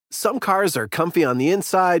Some cars are comfy on the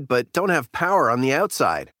inside, but don't have power on the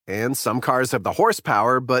outside. And some cars have the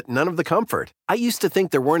horsepower, but none of the comfort. I used to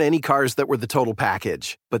think there weren't any cars that were the total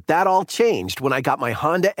package. But that all changed when I got my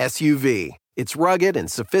Honda SUV. It's rugged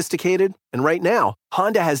and sophisticated, and right now,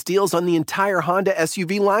 Honda has deals on the entire Honda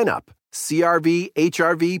SUV lineup. CR-V,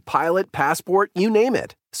 HR-V, Pilot, Passport, you name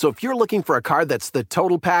it. So if you're looking for a car that's the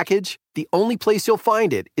total package, the only place you'll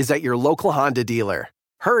find it is at your local Honda dealer.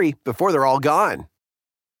 Hurry before they're all gone.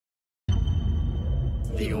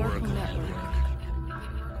 The Oracle Network.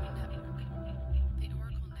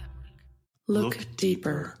 Look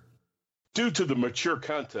deeper. Due to the mature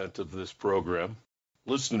content of this program,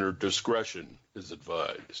 listener discretion is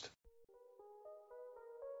advised.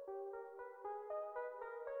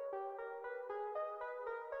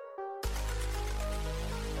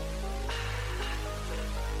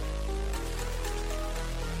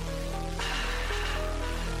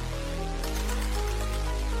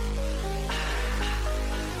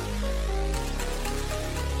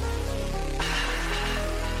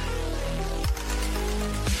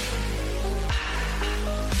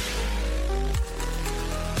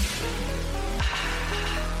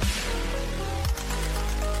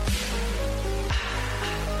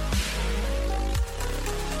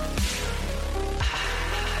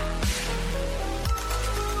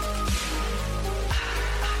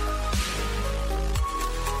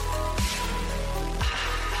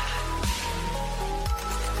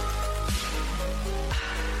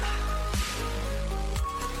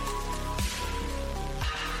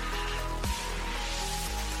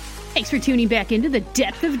 Thanks for tuning back into The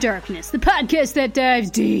Depth of Darkness, the podcast that dives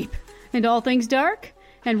deep into all things dark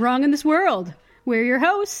and wrong in this world. We're your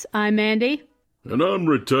hosts. I'm Mandy. And I'm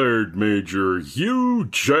retired Major Hugh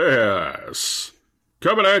Jass.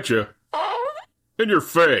 Coming at you. In your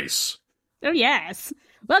face. Oh, yes.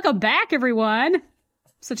 Welcome back, everyone.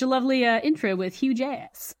 Such a lovely intro with Hugh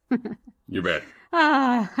Jass. You bet.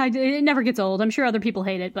 It never gets old. I'm sure other people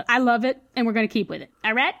hate it, but I love it, and we're going to keep with it.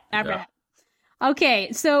 All right? All right.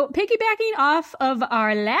 Okay, so piggybacking off of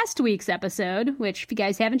our last week's episode, which if you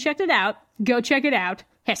guys haven't checked it out, go check it out.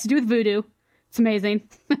 Has to do with voodoo. It's amazing.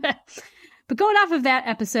 But going off of that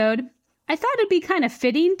episode, I thought it'd be kind of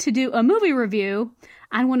fitting to do a movie review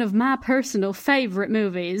on one of my personal favorite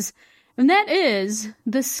movies, and that is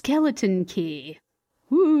The Skeleton Key.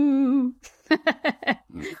 Woo!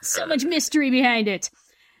 So much mystery behind it.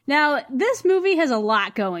 Now, this movie has a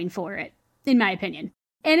lot going for it, in my opinion.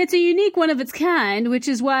 And it's a unique one of its kind, which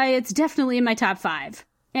is why it's definitely in my top 5.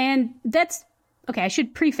 And that's, okay, I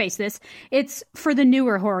should preface this. It's for the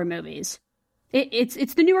newer horror movies.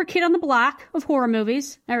 It's the newer kid on the block of horror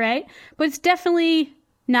movies, all right? But it's definitely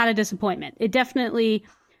not a disappointment. It definitely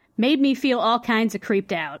made me feel all kinds of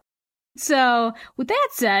creeped out. So, with that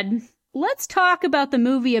said, let's talk about the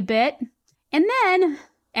movie a bit. And then,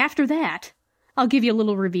 after that, I'll give you a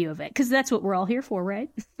little review of it, because that's what we're all here for, right?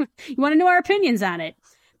 You want to know our opinions on it.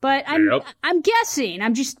 But I'm guessing,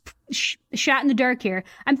 I'm just shot in the dark here.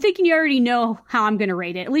 I'm thinking you already know how I'm going to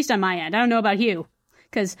rate it, at least on my end. I don't know about Hugh.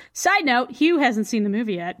 Because, side note, Hugh hasn't seen the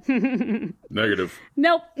movie yet. Negative.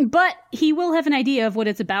 Nope, but he will have an idea of what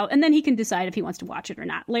it's about, and then he can decide if he wants to watch it or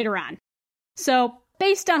not later on. So,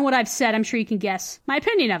 based on what I've said, I'm sure you can guess my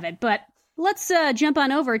opinion of it. But let's jump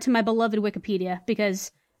on over to my beloved Wikipedia,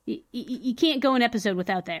 because you can't go an episode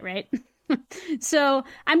without that, right? So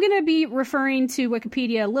I'm going to be referring to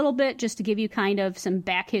Wikipedia a little bit just to give you kind of some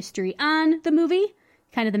back history on the movie,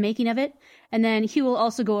 kind of the making of it. And then Hugh will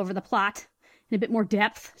also go over the plot in a bit more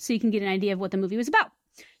depth so you can get an idea of what the movie was about.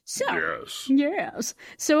 So, yes.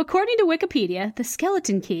 So according to Wikipedia, The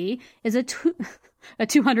Skeleton Key is a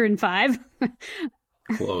 205.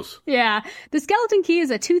 Close. Yeah. The Skeleton Key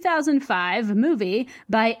is a 2005 movie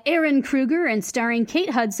by Aaron Kruger and starring Kate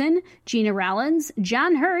Hudson, Gina Rollins,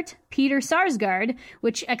 John Hurt, Peter Sarsgaard,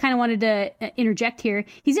 which I kind of wanted to interject here.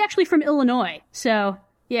 He's actually from Illinois. So,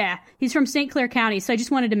 yeah, he's from St. Clair County. So I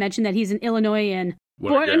just wanted to mention that he's an Illinoisan,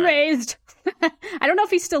 born and raised. I don't know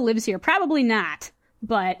if he still lives here. Probably not.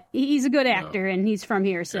 But he's a good actor, and he's from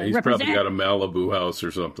here, so yeah, he's probably got a Malibu house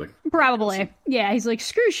or something. Probably. Yeah, he's like,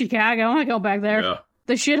 screw Chicago. I want to go back there. Yeah.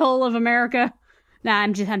 The shithole of America. Nah,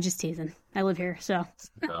 I'm just teasing. I live here, so.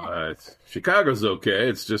 Chicago's okay.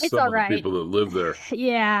 It's just some of the people that live there.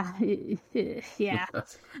 Yeah. Yeah.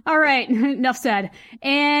 All right. Enough said.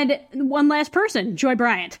 And one last person, Joy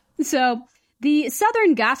Bryant. So, the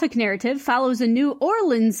Southern Gothic narrative follows a New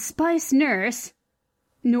Orleans spice nurse.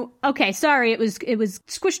 No, okay, sorry, it was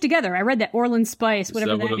squished together. I read that Orleans Spice,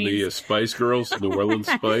 whatever that means. Is that one of the Spice Girls, New Orleans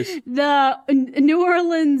Spice? The New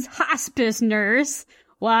Orleans hospice nurse.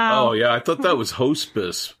 Wow. Oh, yeah, I thought that was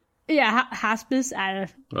hospice. Yeah, hospice.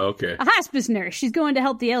 Okay. A hospice nurse. She's going to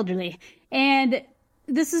help the elderly. And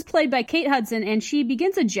this is played by Kate Hudson, and she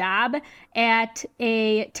begins a job at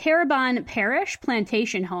a Terrebonne Parish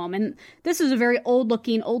plantation home. And this is a very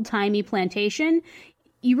old-looking, old-timey plantation.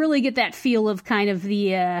 You really get that feel of kind of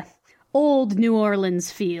the old New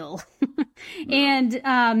Orleans feel.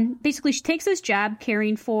 And basically she takes this job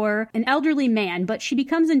caring for an elderly man, but she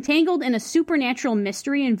becomes entangled in a supernatural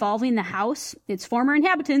mystery involving the house, its former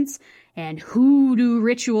inhabitants, and hoodoo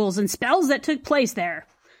rituals and spells that took place there.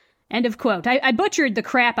 End of quote. I butchered the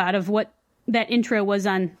crap out of what that intro was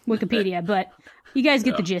on Wikipedia, but you guys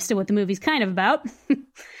get the gist of what the movie's kind of about.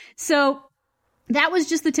 So that was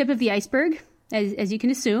just the tip of the iceberg, as you can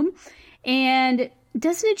assume. And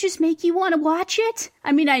doesn't it just make you want to watch it?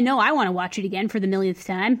 I mean, I know I want to watch it again for the millionth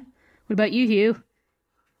time. What about you, Hugh?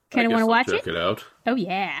 Kind of want to watch it? Check it out. Oh,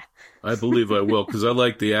 yeah. I believe I will, because I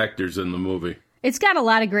like the actors in the movie. It's got a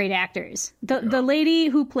lot of great actors. The lady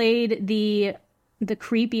who played the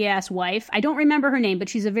creepy-ass wife, I don't remember her name, but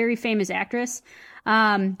she's a very famous actress.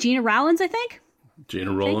 Gina Rollins, I think?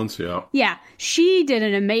 Gina Rollins, yeah. Yeah, she did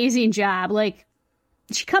an amazing job. Like,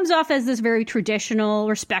 she comes off as this very traditional,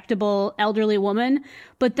 respectable, elderly woman,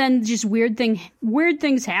 but then just weird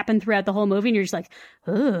things happen throughout the whole movie, and you're just like,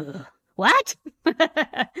 ugh, what?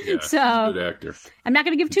 Yeah, she's a good actor. I'm not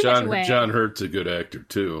going to give too much away. John Hurt's a good actor,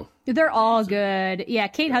 too. They're all good. Yeah,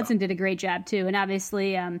 Kate Hudson did a great job, too, and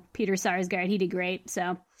obviously Peter Sarsgaard, he did great,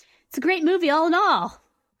 so it's a great movie all in all.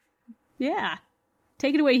 Yeah.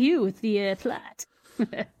 Take it away, Hugh, with the plot.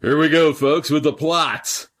 Here we go, folks, with the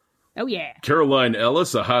plots. Oh, yeah. Caroline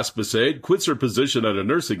Ellis, a hospice aide, quits her position at a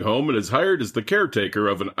nursing home and is hired as the caretaker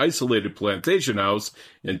of an isolated plantation house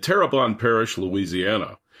in Terrebonne Parish,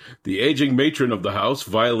 Louisiana. The aging matron of the house,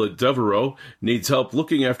 Violet Devereaux, needs help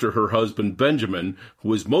looking after her husband, Benjamin,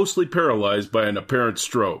 who is mostly paralyzed by an apparent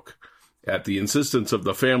stroke. At the insistence of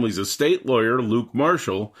the family's estate lawyer, Luke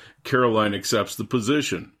Marshall, Caroline accepts the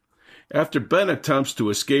position. After Ben attempts to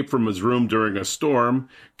escape from his room during a storm,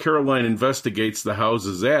 Caroline investigates the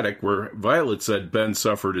house's attic where Violet said Ben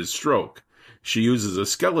suffered his stroke. She uses a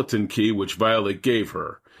skeleton key which Violet gave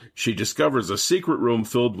her. She discovers a secret room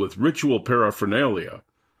filled with ritual paraphernalia.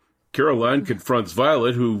 Caroline confronts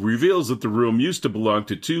Violet, who reveals that the room used to belong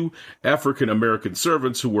to two African-American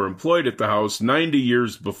servants who were employed at the house 90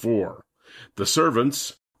 years before. The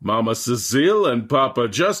servants, Mama Cecile and Papa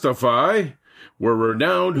Justify, were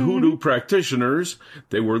renowned hoodoo practitioners.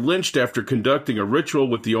 They were lynched after conducting a ritual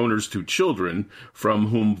with the owner's two children, from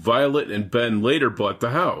whom Violet and Ben later bought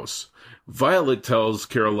the house. Violet tells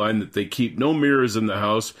Caroline that they keep no mirrors in the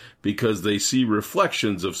house because they see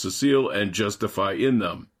reflections of Cecile and Justify in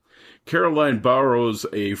them. Caroline borrows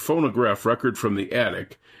a phonograph record from the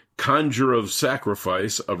attic, Conjure of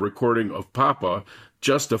Sacrifice, a recording of Papa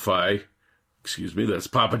Justify,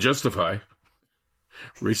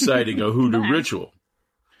 reciting a hoodoo ritual.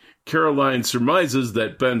 Caroline surmises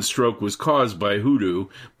that Ben's stroke was caused by hoodoo,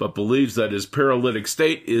 but believes that his paralytic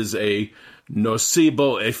state is a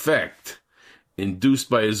nocebo effect, induced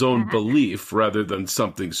by his own belief rather than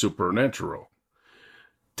something supernatural.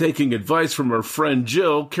 Taking advice from her friend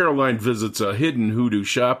Jill, Caroline visits a hidden hoodoo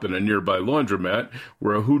shop in a nearby laundromat,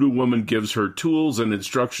 where a hoodoo woman gives her tools and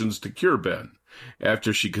instructions to cure Ben.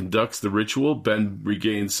 After she conducts the ritual, Ben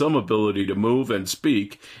regains some ability to move and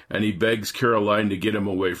speak, and he begs Caroline to get him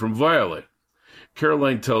away from Violet.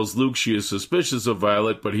 Caroline tells Luke she is suspicious of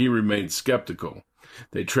Violet, but he remains skeptical.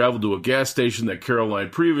 They travel to a gas station that Caroline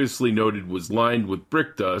previously noted was lined with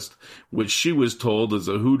brick dust, which she was told is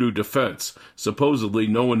a hoodoo defense. Supposedly,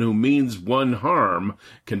 no one who means one harm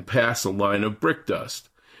can pass a line of brick dust.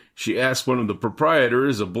 She asks one of the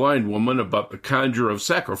proprietors, a blind woman, about the Conjure of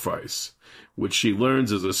Sacrifice, which she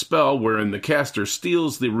learns is a spell wherein the caster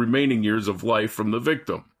steals the remaining years of life from the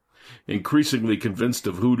victim. Increasingly convinced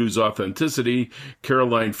of hoodoo's authenticity,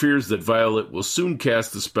 Caroline fears that Violet will soon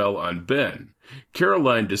cast the spell on Ben.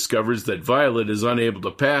 Caroline discovers that Violet is unable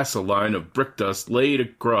to pass a line of brick dust laid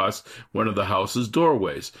across one of the house's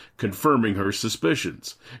doorways, confirming her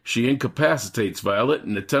suspicions. She incapacitates Violet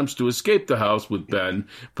and attempts to escape the house with Ben,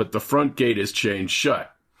 but the front gate is chained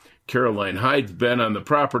shut. Caroline hides Ben on the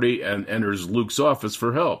property and enters Luke's office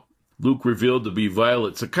for help. Luke, revealed to be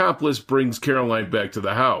Violet's accomplice, brings Caroline back to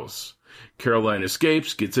the house. Caroline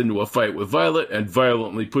escapes, gets into a fight with Violet, and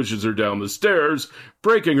violently pushes her down the stairs,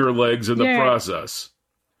 breaking her legs in the process.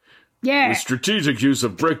 With strategic use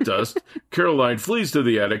of brick dust, Caroline flees to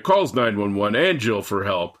the attic, calls 911 and Jill for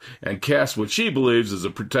help, and casts what she believes is a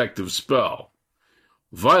protective spell.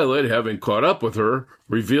 Violet, having caught up with her,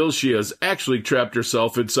 reveals she has actually trapped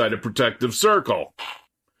herself inside a protective circle.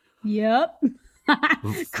 Yep.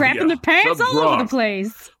 Crapping their pants all over the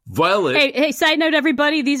place. Violet. Hey, side note,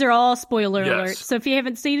 everybody, these are all spoiler alerts. So if you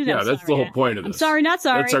haven't seen it, I'm that's sorry. the whole point of this. I'm sorry, not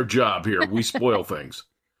sorry. That's our job here. We spoil things.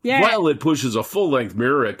 Yeah. Violet pushes a full-length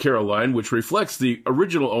mirror at Caroline, which reflects the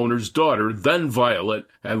original owner's daughter, then Violet,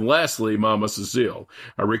 and lastly, Mama Cecile.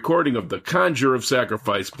 A recording of the Conjure of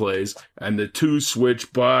Sacrifice plays, and the two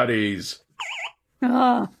switch bodies.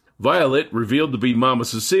 Violet, revealed to be Mama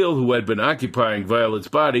Cecile, who had been occupying Violet's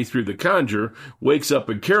body through the Conjure, wakes up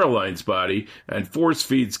in Caroline's body and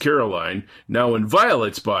force-feeds Caroline, now in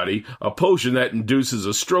Violet's body, a potion that induces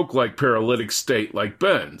a stroke-like paralytic state like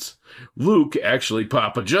Ben's. Luke, actually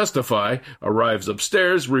Papa Justify, arrives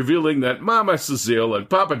upstairs, revealing that Mama Cecile and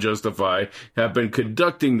Papa Justify have been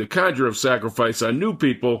conducting the Conjure of Sacrifice on new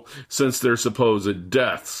people since their supposed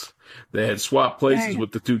deaths. They had swapped places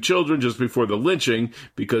with the two children just before the lynching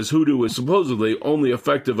because hoodoo is supposedly only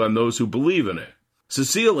effective on those who believe in it.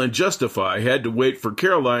 Cecile and Justify had to wait for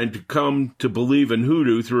Caroline to come to believe in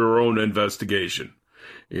hoodoo through her own investigation.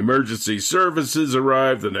 Emergency services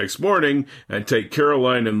arrive the next morning and take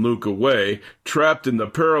Caroline and Luke away, trapped in the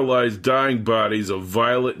paralyzed, dying bodies of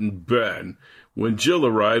Violet and Ben. When Jill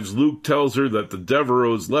arrives, Luke tells her that the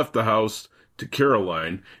Devereaux left the house to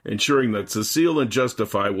Caroline, ensuring that Cecile and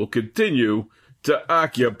Justify will continue to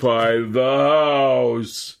occupy the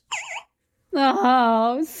house.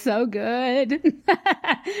 Oh, so good.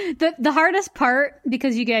 The hardest part,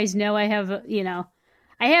 because you guys know I have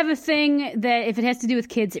a thing that if it has to do with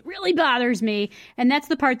kids, it really bothers me. And that's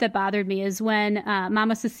the part that bothered me is when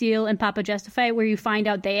Mama Cecile and Papa Justify, where you find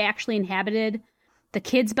out they actually inhabited the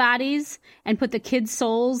kids' bodies and put the kids'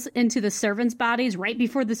 souls into the servants' bodies right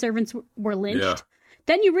before the servants were lynched. Yeah.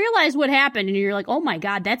 Then you realize what happened and you're like, oh my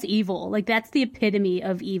God, that's evil. Like, that's the epitome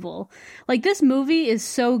of evil. Like, this movie is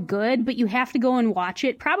so good, but you have to go and watch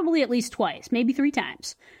it probably at least twice, maybe 3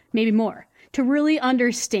 times, maybe more, to really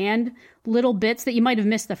understand little bits that you might have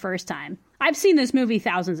missed the first time. I've seen this movie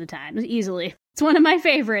thousands of times, easily. It's one of my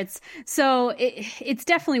favorites. So it's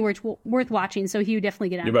definitely worth watching. So Hugh, definitely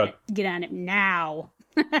get on it now.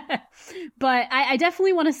 But I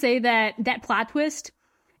definitely want to say that plot twist,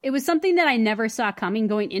 it was something that I never saw coming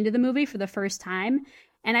going into the movie for the first time.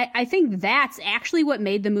 And I think that's actually what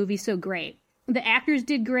made the movie so great. The actors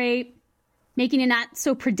did great, making it not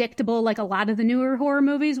so predictable like a lot of the newer horror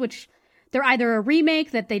movies, which they're either a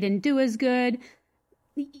remake that they didn't do as good.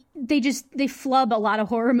 They flub a lot of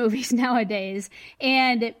horror movies nowadays.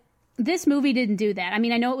 And this movie didn't do that. I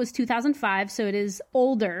mean, I know it was 2005, so it is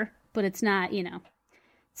older, but it's not,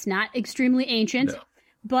 it's not extremely ancient. No.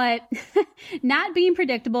 But not being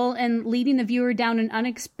predictable and leading the viewer down an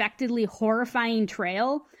unexpectedly horrifying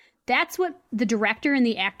trail, that's what the director and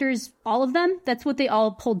the actors, all of them, that's what they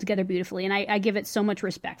all pulled together beautifully. And I give it so much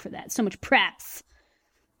respect for that. So much props.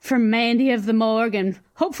 From Mandy of the Morgue and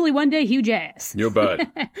hopefully one day Hugh Jass. You bet.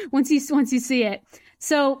 once you see it.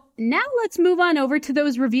 So now let's move on over to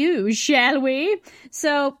those reviews, shall we?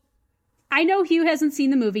 So I know Hugh hasn't seen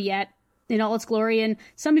the movie yet in all its glory, and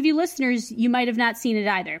some of you listeners, you might have not seen it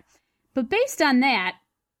either. But based on that,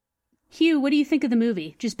 Hugh, what do you think of the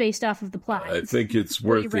movie, just based off of the plot? I think it's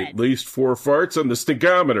worth at least 4 farts on the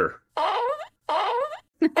stinkometer.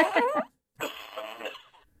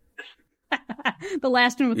 The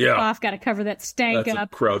last one with the cough, got to cover that stank up.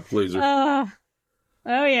 That's a crowd pleaser. Oh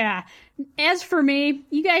yeah. As for me,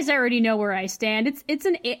 you guys already know where I stand. It's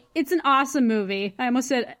an awesome movie. I almost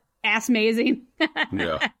said ass-mazing.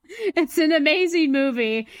 Yeah. It's an amazing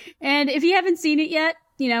movie. And if you haven't seen it yet,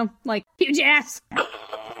 like huge ass.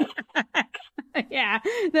 Yeah,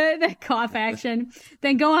 the cough action.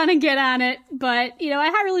 Then go on and get on it. But,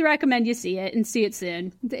 I highly recommend you see it and see it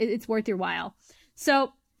soon. It's worth your while.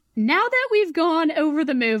 So now that we've gone over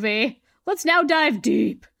the movie, let's now dive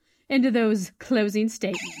deep into those closing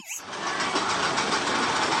statements.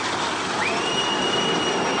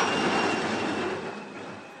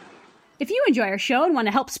 If you enjoy our show and want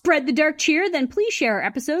to help spread the dark cheer, then please share our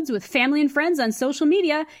episodes with family and friends on social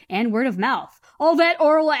media and word of mouth. All that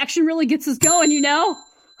oral action really gets us going,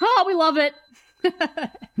 Oh, we love it.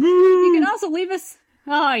 You can also leave us...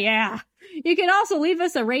 Oh, yeah. You can also leave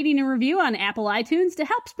us a rating and review on Apple iTunes to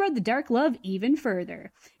help spread the dark love even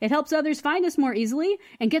further. It helps others find us more easily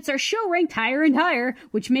and gets our show ranked higher and higher,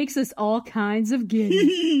 which makes us all kinds of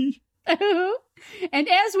giddy. And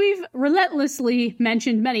as we've relentlessly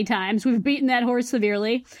mentioned many times, we've beaten that horse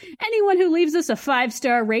severely. Anyone who leaves us a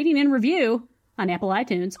 5-star rating and review on Apple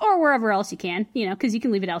iTunes or wherever else you can, because you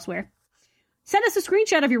can leave it elsewhere. Send us a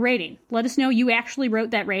screenshot of your rating. Let us know you actually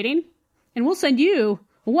wrote that rating, and we'll send you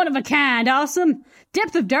a one-of-a-kind, awesome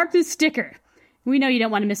Depth of Darkness sticker. We know you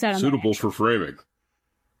don't want to miss out on that. Suitable for framing.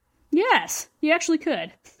 Yes, you actually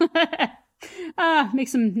could. Make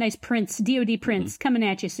some nice prints, DoD prints, coming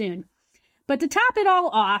at you soon. But to top it all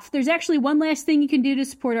off, there's actually one last thing you can do to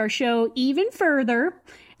support our show even further,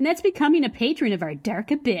 and that's becoming a patron of our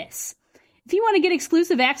Dark Abyss. If you want to get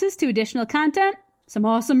exclusive access to additional content, some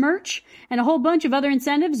awesome merch, and a whole bunch of other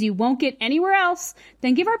incentives you won't get anywhere else,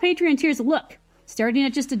 then give our Patreon tiers a look. Starting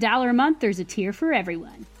at just $1 a month, there's a tier for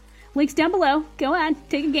everyone. Links down below. Go on,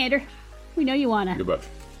 take a gander. We know you wanna. Goodbye.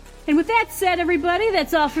 And with that said, everybody,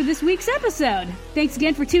 that's all for this week's episode. Thanks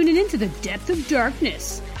again for tuning in to the Depth of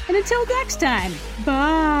Darkness. And until next time,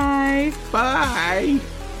 bye. Bye.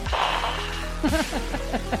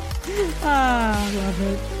 I love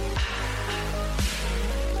it.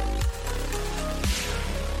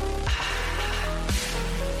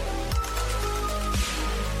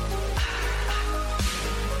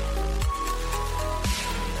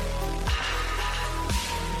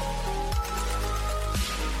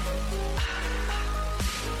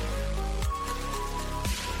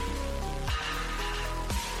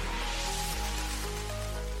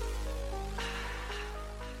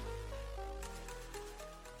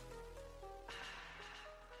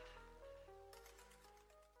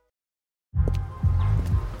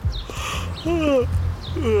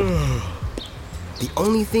 The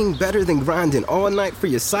only thing better than grinding all night for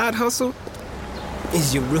your side hustle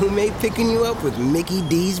is your roommate picking you up with Mickey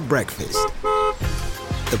D's breakfast.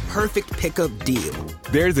 The perfect pickup deal.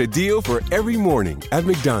 There's a deal for every morning at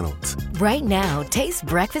McDonald's. Right now, taste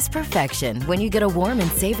breakfast perfection when you get a warm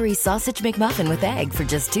and savory sausage McMuffin with egg for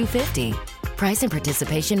just $2.50. Price and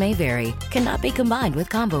participation may vary. Cannot be combined with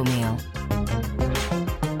combo meal.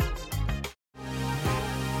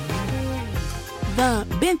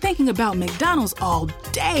 Been thinking about McDonald's all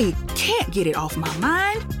day. Can't get it off my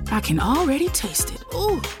mind. I can already taste it.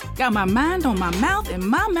 Ooh, got my mind on my mouth and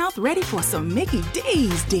my mouth ready for some Mickey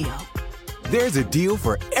D's deal. There's a deal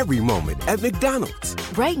for every moment at McDonald's.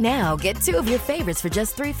 Right now, get 2 of your favorites for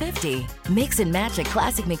just $3.50. Mix and match a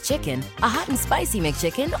classic McChicken, a hot and spicy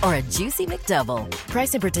McChicken, or a juicy McDouble.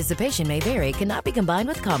 Price and participation may vary. Cannot be combined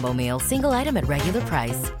with combo meal. Single item at regular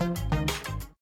price.